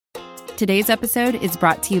Today's episode is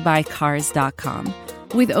brought to you by Cars.com.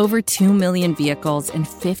 With over 2 million vehicles and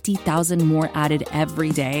 50,000 more added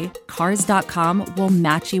every day, Cars.com will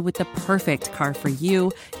match you with the perfect car for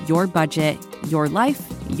you, your budget, your life,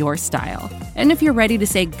 your style. And if you're ready to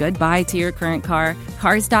say goodbye to your current car,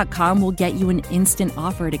 Cars.com will get you an instant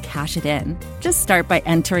offer to cash it in. Just start by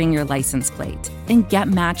entering your license plate and get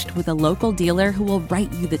matched with a local dealer who will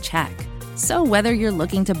write you the check. So whether you're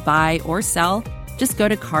looking to buy or sell, just go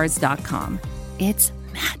to Cars.com. It's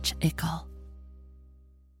magical.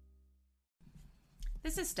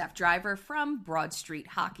 This is Steph Driver from Broad Street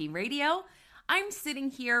Hockey Radio. I'm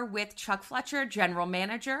sitting here with Chuck Fletcher, General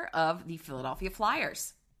Manager of the Philadelphia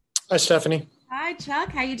Flyers. Hi, Stephanie. Hi, Chuck.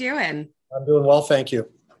 How you doing? I'm doing well, thank you.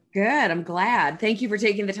 Good. I'm glad. Thank you for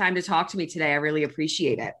taking the time to talk to me today. I really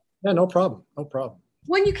appreciate it. Yeah, no problem. No problem.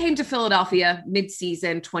 When you came to Philadelphia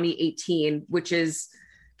mid-season 2018, which is,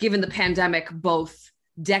 given the pandemic, both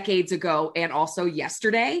decades ago and also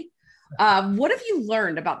yesterday, what have you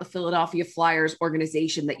learned about the Philadelphia Flyers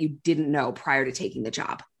organization that you didn't know prior to taking the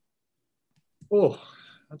job? Oh,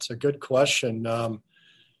 that's a good question.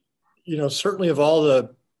 Certainly of all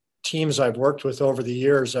the teams I've worked with over the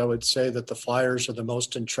years, I would say that the Flyers are the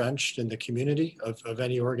most entrenched in the community of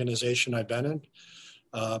any organization I've been in.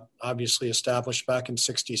 Obviously established back in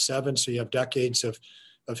 '67, so you have decades of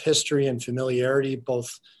history and familiarity,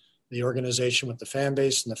 both the organization with the fan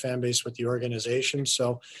base and the fan base with the organization.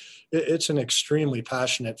 So it's an extremely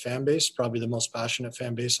passionate fan base, probably the most passionate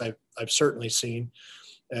fan base I've certainly seen.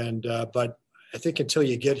 And but I think until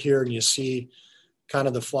you get here and you see kind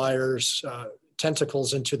of the Flyers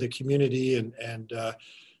tentacles into the community and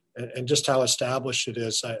just how established it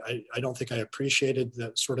is, I don't think I appreciated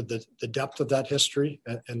the sort of the depth of that history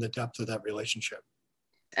and the depth of that relationship.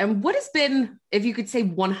 And what has been, if you could say,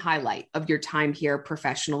 one highlight of your time here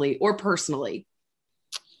professionally or personally?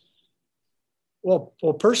 Well,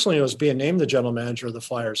 personally, it was being named the general manager of the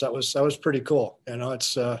Flyers. That was pretty cool. You know,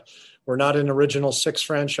 it's we're not an original six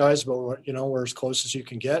franchise, but we're as close as you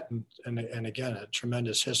can get. And again, a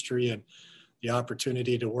tremendous history and the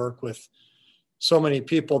opportunity to work with so many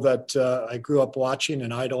people that I grew up watching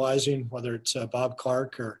and idolizing, whether it's Bob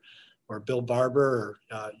Clark or Bill Barber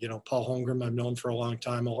or Paul Holmgren, I've known for a long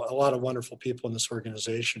time. A lot of wonderful people in this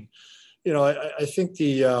organization. I think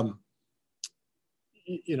I've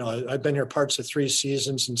been here parts of 3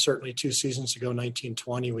 seasons, and certainly 2 seasons ago,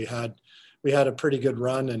 1920, we had a pretty good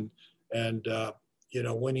run, and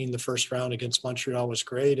winning the first round against Montreal was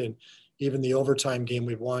great, and even the overtime game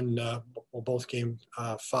we won, both game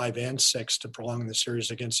 5 and 6 to prolong the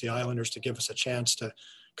series against the Islanders to give us a chance to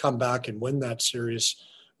come back and win that series.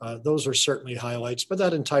 Those are certainly highlights, but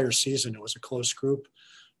that entire season, it was a close group.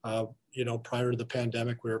 Prior to the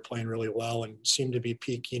pandemic, we were playing really well and seemed to be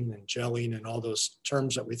peaking and gelling and all those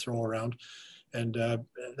terms that we throw around. And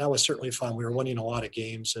that was certainly fun. We were winning a lot of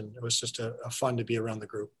games, and it was just a fun to be around the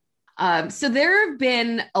group. So there have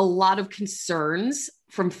been a lot of concerns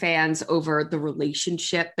from fans over the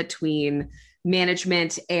relationship between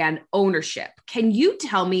management and ownership. Can you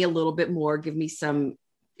tell me a little bit more, give me some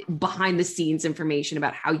behind the scenes information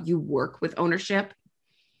about how you work with ownership?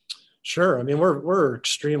 Sure. I mean, we're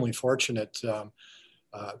extremely fortunate. Comcast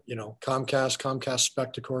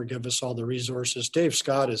Spectacor give us all the resources. Dave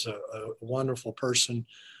Scott is a wonderful person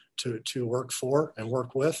to work for and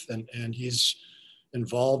work with, and he's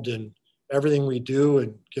involved in everything we do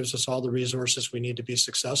and gives us all the resources we need to be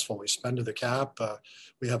successful. We spend to the cap.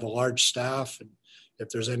 We have a large staff, and if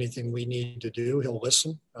there's anything we need to do, he'll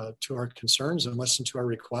listen to our concerns and listen to our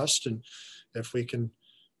requests. And if we can,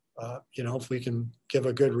 give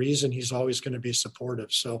a good reason, he's always going to be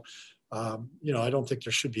supportive. So, I don't think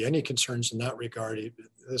there should be any concerns in that regard.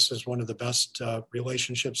 This is one of the best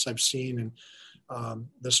relationships I've seen, and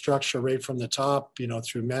the structure right from the top,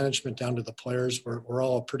 through management down to the players, we're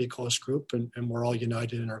all a pretty close group, and we're all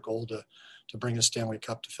united in our goal to bring a Stanley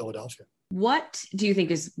Cup to Philadelphia. What do you think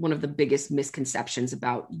is one of the biggest misconceptions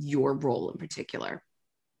about your role in particular?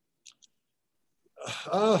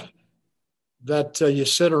 That you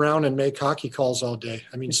sit around and make hockey calls all day.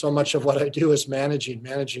 I mean, so much of what I do is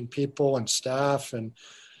managing people and staff, and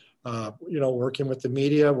working with the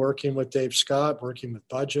media, working with Dave Scott, working with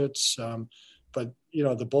budgets. But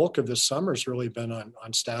the bulk of this summer has really been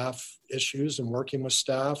on staff issues and working with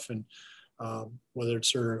staff, and whether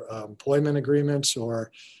it's their employment agreements or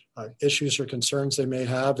issues or concerns they may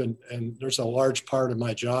have. And there's a large part of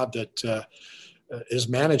my job that is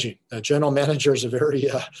managing. General manager is a very,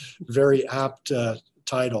 very apt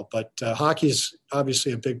title, but hockey is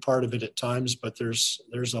obviously a big part of it at times, but there's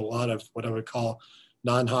a lot of what I would call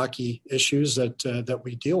non-hockey issues that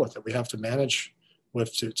we deal with, that we have to manage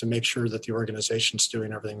with to make sure that the organization's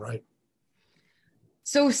doing everything right.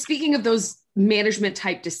 So speaking of those management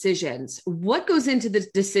type decisions, what goes into the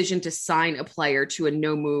decision to sign a player to a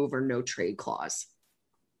no move or no trade clause?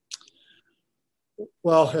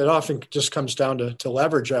 Well, it often just comes down to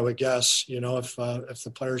leverage, I would guess. If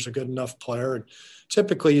the player's a good enough player, and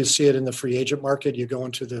typically you see it in the free agent market. You go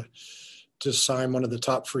to sign one of the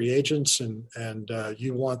top free agents, and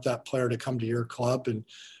you want that player to come to your club, and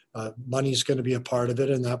money's going to be a part of it,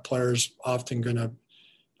 and that player's often going to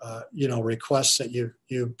request that you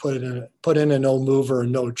put in a no move or a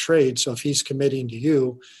no trade. So if he's committing to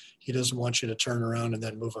you, he doesn't want you to turn around and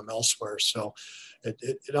then move him elsewhere. So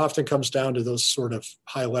it often comes down to those sort of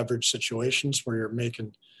high leverage situations where you're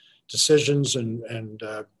making decisions and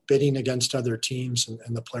bidding against other teams,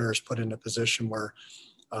 and the player is put in a position where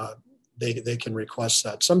they can request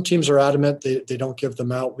that. Some teams are adamant they don't give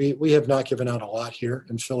them out. We have not given out a lot here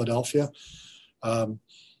in Philadelphia, and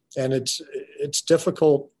it's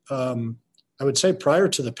difficult. I would say prior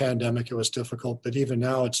to the pandemic, it was difficult, but even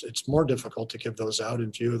now it's more difficult to give those out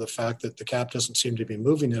in view of the fact that the cap doesn't seem to be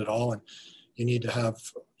moving at all, and you need to have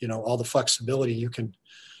all the flexibility you can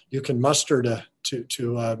muster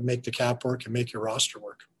to make the cap work and make your roster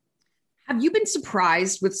work. Have you been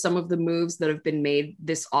surprised with some of the moves that have been made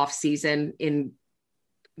this offseason in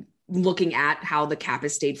looking at how the cap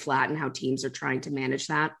has stayed flat and how teams are trying to manage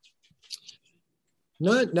that?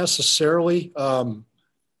 Not necessarily.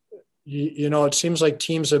 It seems like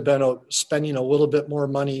teams have been spending a little bit more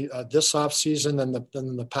money this offseason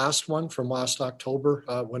than the past one from last October,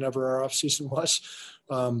 whenever our offseason was.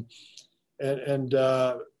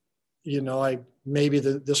 Maybe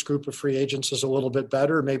this group of free agents is a little bit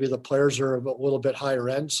better. Maybe the players are a little bit higher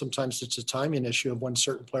end. Sometimes it's a timing issue of when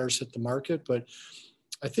certain players hit the market. But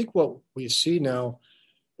I think what we see now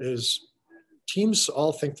is teams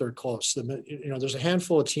all think they're close. There's a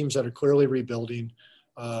handful of teams that are clearly rebuilding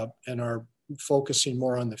and are focusing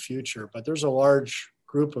more on the future. But there's a large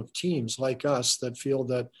group of teams like us that feel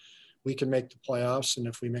that we can make the playoffs. And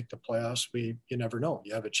if we make the playoffs, you never know.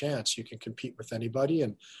 You have a chance. You can compete with anybody.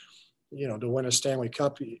 And, to win a Stanley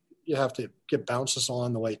Cup, you have to get bounces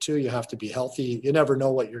along the way too. You have to be healthy. You never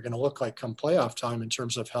know what you're going to look like come playoff time in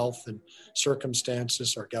terms of health and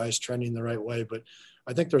circumstances or guys trending the right way. But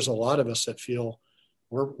I think there's a lot of us that feel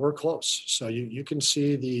we're close. So you can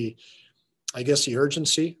see the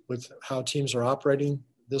urgency with how teams are operating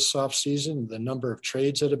this offseason, the number of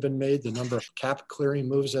trades that have been made, the number of cap clearing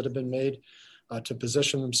moves that have been made to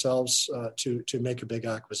position themselves to make a big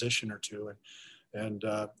acquisition or two. And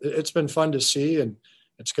it's been fun to see, and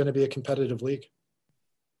it's going to be a competitive league.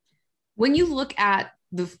 When you look at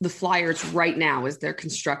the Flyers right now as they're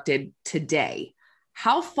constructed today,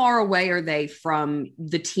 how far away are they from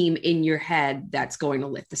the team in your head that's going to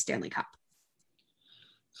lift the Stanley Cup?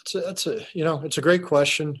 It's a great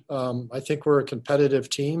question. I think we're a competitive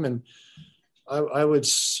team, and I would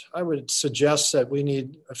suggest that we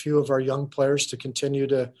need a few of our young players to continue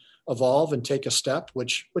to evolve and take a step,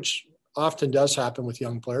 which often does happen with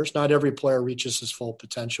young players. Not every player reaches his full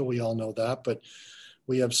potential. We all know that, but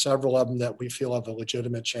we have several of them that we feel have a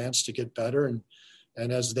legitimate chance to get better. And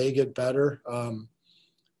as they get better,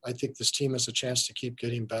 I think this team has a chance to keep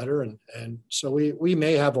getting better. And so we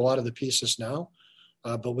may have a lot of the pieces now,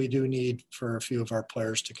 but we do need for a few of our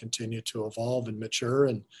players to continue to evolve and mature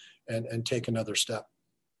and take another step.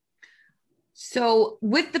 So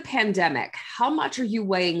with the pandemic, how much are you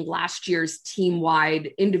weighing last year's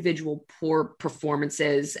team-wide individual poor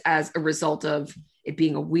performances as a result of it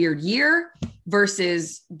being a weird year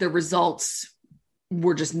versus the results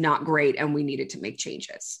were just not great and we needed to make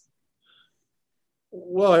changes?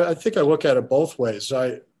 Well, I think I look at it both ways.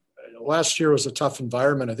 Last year was a tough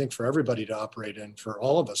environment, I think, for everybody to operate in, for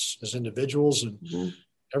all of us as individuals, and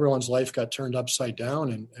everyone's life got turned upside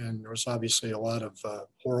down. And there was obviously a lot of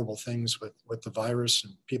horrible things with the virus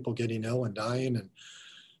and people getting ill and dying.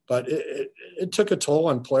 But it took a toll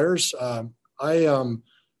on players. We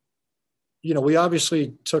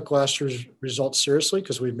obviously took last year's results seriously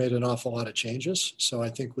because we've made an awful lot of changes. So I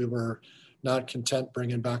think we were not content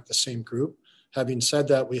bringing back the same group. Having said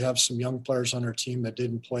that, we have some young players on our team that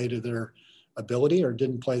didn't play to their ability or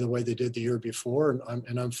didn't play the way they did the year before.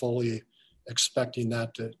 And I'm fully expecting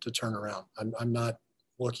that to turn around. I'm not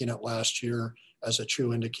looking at last year as a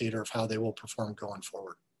true indicator of how they will perform going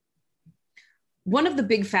forward. One of the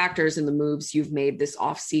big factors in the moves you've made this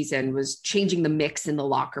offseason was changing the mix in the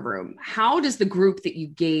locker room. How does the group that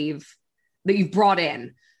you brought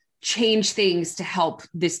in change things to help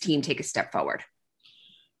this team take a step forward?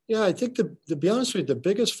 Yeah, I think to be honest with you, the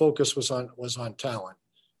biggest focus was on talent.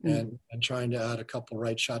 and trying to add a couple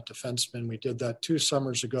right shot defensemen. We did that 2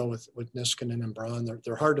 summers ago with Niskanen and Braun.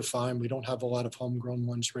 They're hard to find. We don't have a lot of homegrown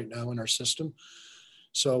ones right now in our system.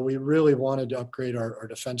 So we really wanted to upgrade our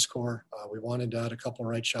defense core. We wanted to add a couple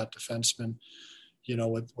right shot defensemen.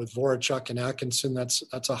 With Voracek and Atkinson,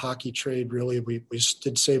 that's a hockey trade, really. We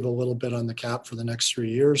did save a little bit on the cap for the next 3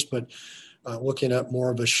 years, but looking at more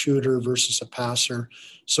of a shooter versus a passer.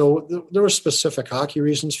 So there were specific hockey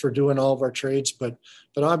reasons for doing all of our trades, but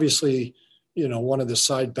obviously, one of the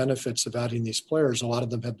side benefits of adding these players, a lot of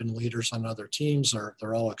them have been leaders on other teams,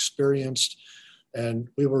 they're all experienced. And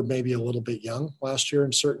we were maybe a little bit young last year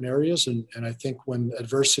in certain areas. And I think when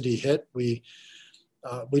adversity hit, we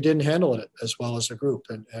didn't handle it as well as a group.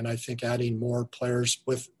 And I think adding more players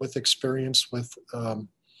with experience, with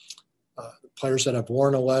players that have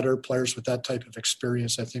worn a letter, players with that type of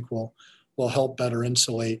experience, I think will help better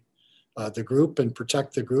insulate the group and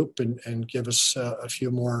protect the group and give us a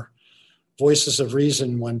few more voices of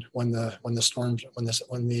reason when the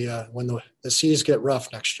seas get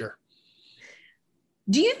rough next year.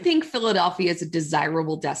 Do you think Philadelphia is a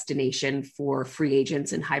desirable destination for free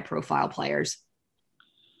agents and high-profile players?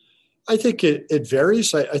 I think it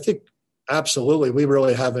varies. I think absolutely. We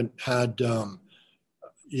really haven't had,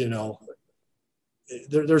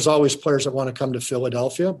 there's always players that want to come to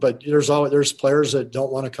Philadelphia, but there's players that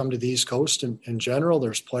don't want to come to the East Coast in general.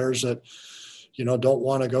 There's players that, don't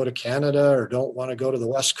want to go to Canada or don't want to go to the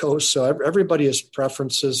West Coast. So everybody has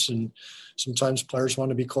preferences, and sometimes players want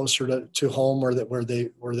to be closer to home or where they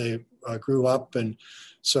grew up. And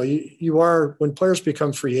so when players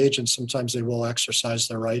become free agents, sometimes they will exercise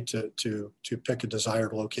their right to pick a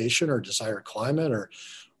desired location or desired climate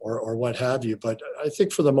or what have you. But I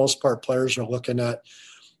think for the most part, players are looking at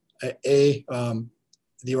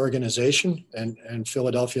the organization, and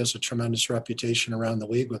Philadelphia has a tremendous reputation around the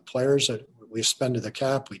league with players that we spend to the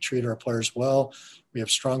cap. We treat our players well. We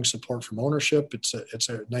have strong support from ownership. It's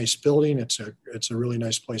a nice building. It's a really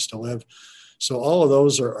nice place to live. So all of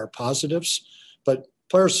those are positives, but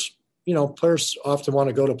players often want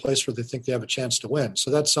to go to a place where they think they have a chance to win.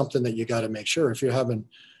 So that's something that you got to make sure. If you're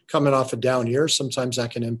coming off a down year, sometimes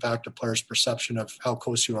that can impact a player's perception of how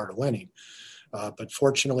close you are to winning. But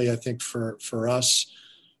fortunately, I think for us,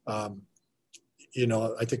 I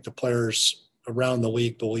think the players around the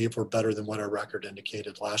league believe we're better than what our record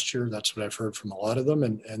indicated last year. That's what I've heard from a lot of them,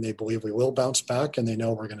 and they believe we will bounce back, and they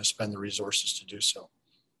know we're going to spend the resources to do so.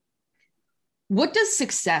 What does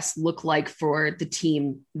success look like for the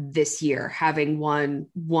team this year, having won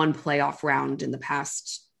one playoff round in the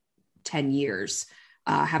past 10 years?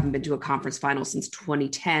 Haven't been to a conference final since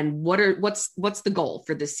 2010. What's the goal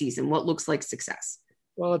for this season? What looks like success?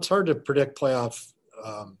 Well, it's hard to predict playoff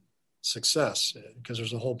success because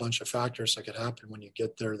there's a whole bunch of factors that could happen when you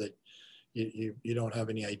get there that you don't have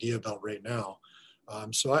any idea about right now.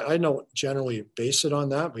 So I know generally base it on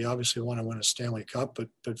that. We obviously want to win a Stanley Cup,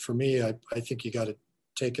 but for me, I think you got to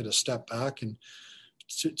take it a step back. And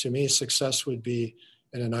to me, success would be,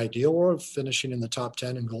 in an ideal world, finishing in the top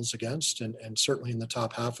 10 in goals against and certainly in the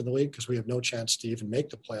top half of the league, because we have no chance to even make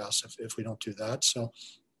the playoffs if we don't do that. So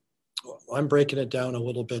I'm breaking it down a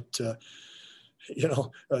little bit,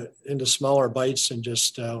 into smaller bites and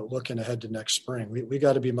just looking ahead to next spring. We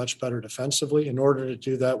got to be much better defensively. In order to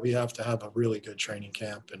do that, we have to have a really good training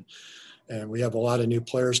camp. And we have a lot of new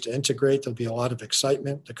players to integrate. There'll be a lot of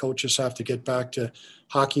excitement. The coaches have to get back to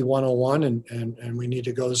hockey 101, and we need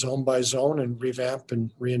to go zone by zone and revamp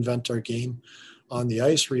and reinvent our game on the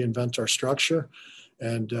ice, reinvent our structure.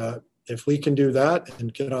 And if we can do that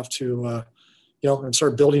and get off to, and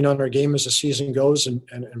start building on our game as the season goes and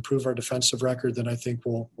improve our defensive record, then I think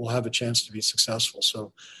we'll have a chance to be successful.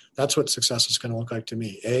 So that's what success is going to look like to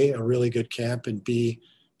me. A really good camp, and B,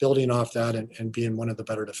 building off that and being one of the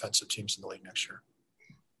better defensive teams in the league next year.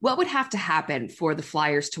 What would have to happen for the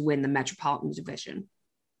Flyers to win the Metropolitan Division?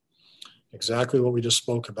 Exactly what we just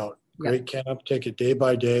spoke about. Great camp, take it day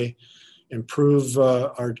by day, improve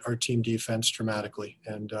our team defense dramatically.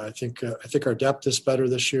 And I think our depth is better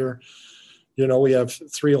this year. We have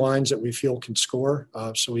 3 lines that we feel can score.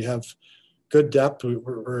 So we have good depth.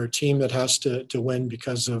 We're a team that has to win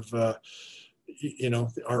because of our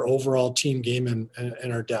overall team game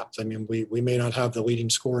and our depth. I mean, we may not have the leading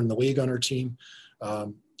scorer in the league on our team. I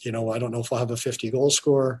don't know if we'll have a 50-goal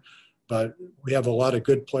scorer, but we have a lot of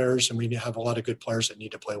good players, and we have a lot of good players that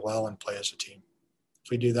need to play well and play as a team.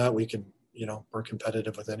 If we do that, we can, we're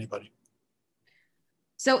competitive with anybody.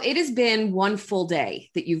 So it has been one full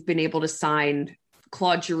day that you've been able to sign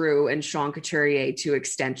Claude Giroux and Sean Couturier to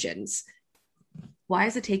extensions. Why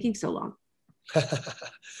is it taking so long?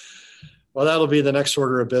 Well, that'll be the next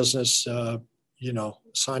order of business.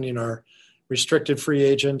 signing our restricted free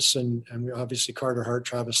agents, and we obviously Carter Hart,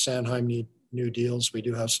 Travis Sanheim need new deals. We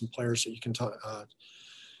do have some players that you can talk,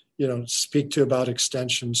 speak to about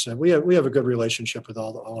extensions, and we have a good relationship with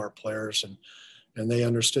all our players, and they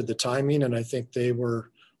understood the timing, and I think they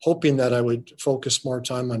were hoping that I would focus more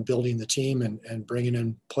time on building the team and bringing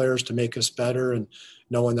in players to make us better, and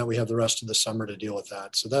knowing that we have the rest of the summer to deal with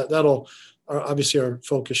that. So that'll obviously our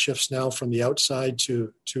focus shifts now from the outside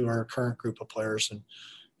to our current group of players,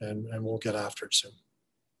 and we'll get after it soon.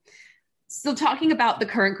 So talking about the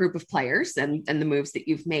current group of players and the moves that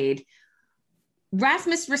you've made,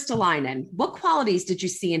 Rasmus Ristolainen, what qualities did you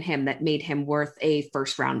see in him that made him worth a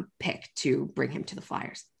first round pick to bring him to the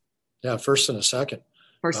Flyers? Yeah, first and a second.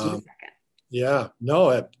 First and a second. Yeah,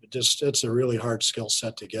 no, it's a really hard skill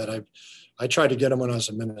set to get. I tried to get him when I was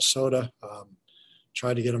in Minnesota.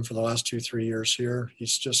 Tried to get him for the last 2-3 years here.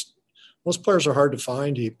 He's just, most players are hard to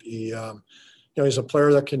find. He's a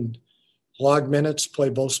player that can log minutes, play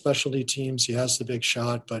both specialty teams. He has the big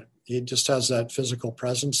shot, but he just has that physical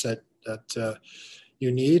presence that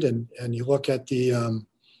you need. And you look at the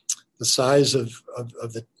size of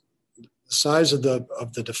the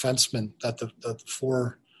defensemen that the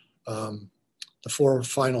four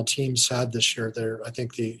final teams had this year. I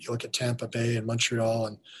think you look at Tampa Bay and Montreal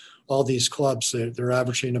and all these clubs, they're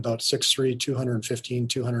averaging about 6'3", 215,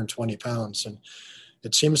 220 pounds. And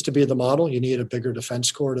it seems to be the model. You need a bigger defense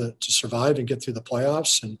core to survive and get through the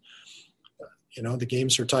playoffs. And, the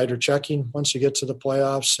games are tighter checking once you get to the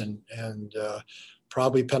playoffs, and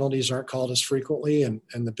probably penalties aren't called as frequently. And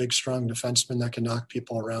the big, strong defensemen that can knock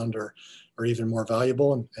people around are even more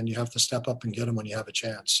valuable. And you have to step up and get them when you have a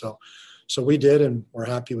chance. So we did, and we're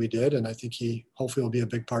happy we did. And I think he hopefully will be a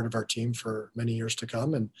big part of our team for many years to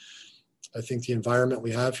come. And I think the environment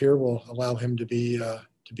we have here will allow him to be a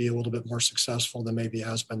little bit more successful than maybe he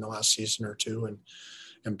has been the last season or two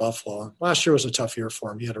in Buffalo. Last year was a tough year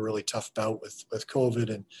for him. He had a really tough bout with COVID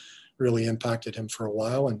and really impacted him for a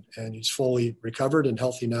while. And he's fully recovered and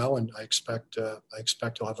healthy now. And I expect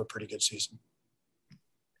he'll have a pretty good season.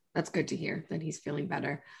 That's good to hear that he's feeling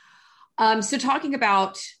better. So talking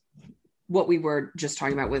about what we were just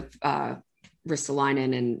talking about with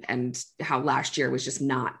Ristolainen and how last year was just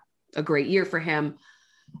not a great year for him.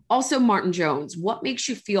 Also, Martin Jones, what makes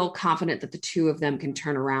you feel confident that the two of them can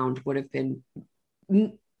turn around what have been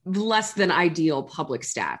less than ideal public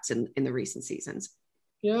stats in the recent seasons?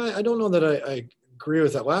 Yeah, I don't know that I agree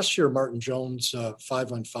with that. Last year, Martin Jones'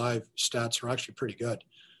 5-on-5 stats were actually pretty good.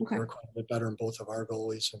 Okay. They were quite a bit better than both of our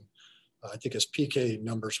goalies. And I think his PK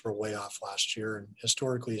numbers were way off last year. And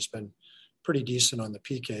historically, he's been pretty decent on the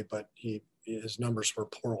PK, but his numbers were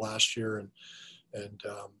poor last year.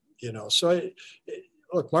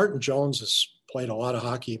 Look, Martin Jones has played a lot of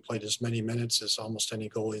hockey. He played as many minutes as almost any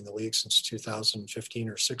goalie in the league since 2015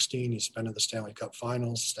 or 16. He's been in the Stanley Cup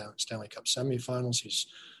Finals, Stanley Cup semifinals. He's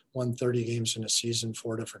won 30 games in a season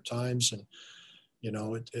 4 different times. And,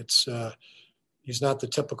 he's not the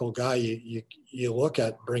typical guy you look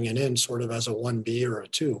at bringing in sort of as a 1B or a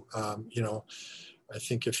 2. I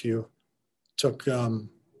think if you took a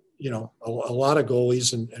lot of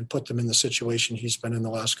goalies and put them in the situation he's been in the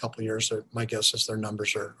last couple of years, my guess is their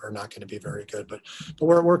numbers are not going to be very good. But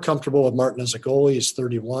we're comfortable with Martin as a goalie. He's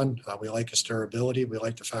 31. We like his durability. We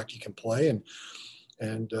like the fact he can play.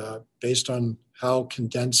 And based on how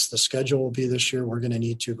condensed the schedule will be this year, we're going to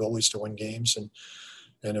need 2 goalies to win games.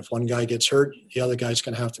 And if one guy gets hurt, the other guy's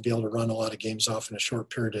going to have to be able to run a lot of games off in a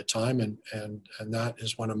short period of time. And that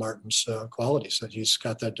is one of Martin's qualities, that he's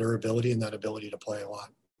got that durability and that ability to play a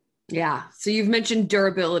lot. Yeah. So you've mentioned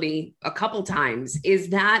durability a couple times. Is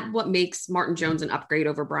that what makes Martin Jones an upgrade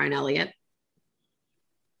over Brian Elliott?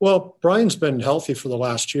 Well, Brian's been healthy for the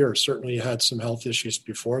last year. Certainly had some health issues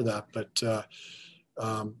before that, but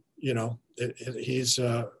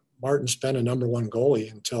Martin's been a number 1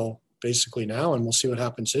 goalie until basically now, and we'll see what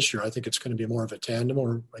happens this year. I think it's going to be more of a tandem,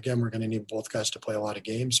 or again, we're going to need both guys to play a lot of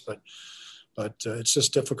games, but it's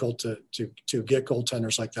just difficult to get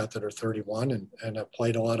goaltenders like that are 31 and have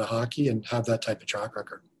played a lot of hockey and have that type of track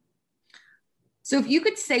record. So if you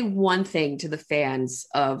could say one thing to the fans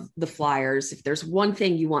of the Flyers, if there's one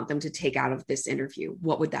thing you want them to take out of this interview,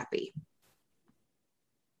 what would that be?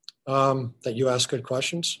 That you ask good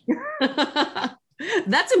questions.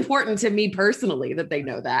 That's important to me personally, that they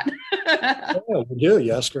know that. Yeah, you do.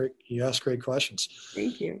 You ask great questions.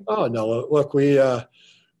 Thank you. Oh no, look, we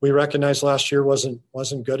recognized last year wasn't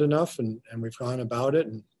good enough, and we've gone about it.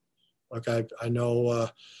 And look, I know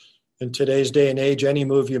in today's day and age, any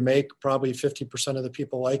move you make, probably 50% of the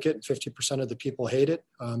people like it, and 50% of the people hate it.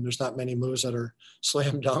 There's not many moves that are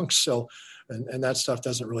slam dunks. So And that stuff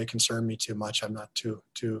doesn't really concern me too much. I'm not too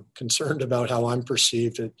concerned about how I'm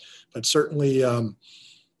perceived. But certainly,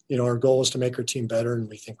 our goal is to make our team better, and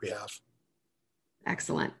we think we have.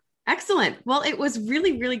 Excellent. Excellent. Well, it was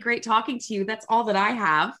really, really great talking to you. That's all that I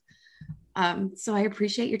have. So I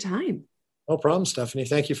appreciate your time. No problem, Stephanie.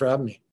 Thank you for having me.